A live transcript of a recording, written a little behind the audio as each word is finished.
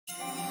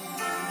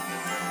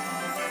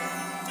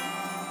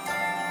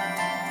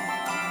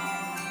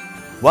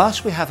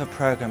Whilst we have a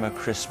program of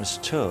Christmas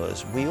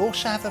tours, we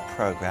also have a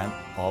program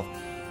of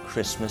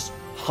Christmas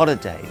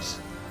holidays.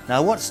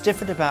 Now what's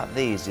different about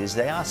these is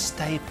they are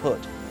stay put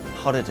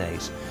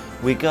holidays.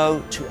 We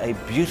go to a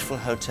beautiful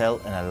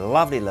hotel in a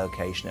lovely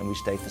location and we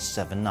stay for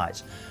 7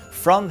 nights.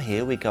 From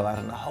here we go out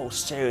on a whole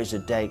series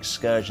of day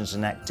excursions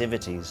and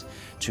activities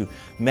to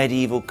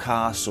medieval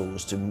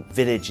castles, to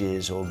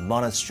villages or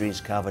monasteries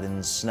covered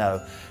in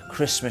snow,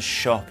 Christmas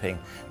shopping.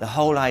 The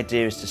whole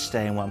idea is to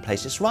stay in one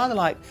place. It's rather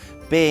like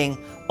being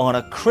on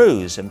a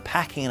cruise and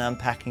packing and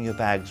unpacking your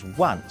bags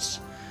once,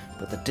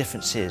 but the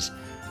difference is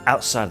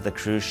outside of the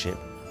cruise ship,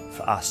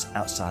 for us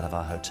outside of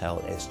our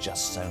hotel, there's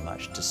just so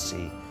much to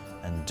see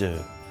and do.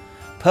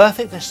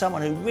 Perfect for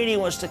someone who really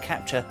wants to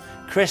capture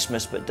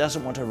Christmas but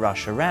doesn't want to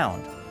rush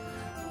around.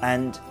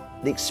 And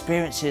the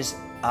experiences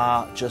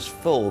are just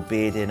full,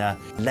 be it in a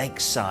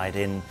lakeside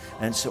in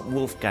St.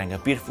 Wolfgang, a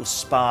beautiful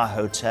spa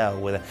hotel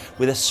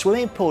with a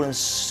swimming pool and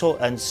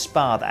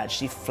spa that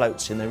actually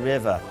floats in the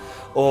river,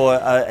 or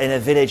in a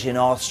village in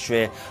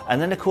Austria. And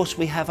then of course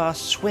we have our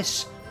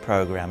Swiss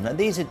program. Now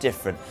these are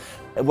different.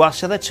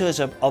 Whilst other tours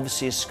are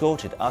obviously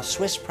escorted, our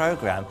Swiss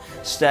program,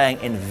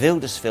 staying in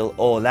Wildeswil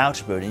or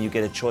Lauterbrunn, and you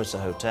get a choice of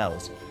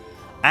hotels,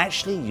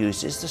 actually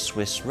uses the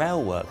Swiss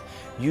railwork.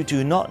 You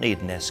do not need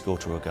an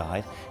escort or a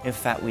guide. In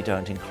fact, we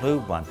don't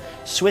include one.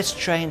 Swiss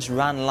trains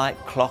run like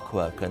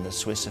clockwork, and the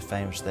Swiss are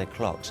famous for their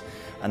clocks.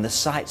 And the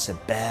sights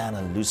of Bern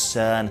and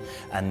Lucerne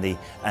and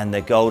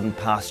the Golden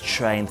Pass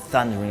train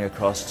thundering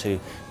across to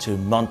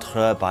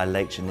Montreux by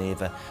Lake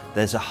Geneva.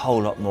 There's a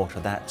whole lot more to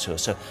that tour.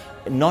 So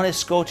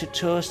non-escorted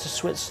tours to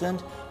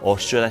Switzerland, or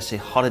should I say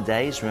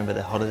holidays, remember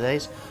the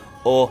holidays,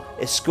 or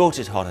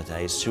escorted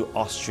holidays to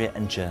Austria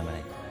and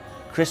Germany.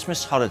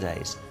 Christmas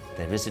holidays,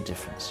 there is a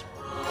difference.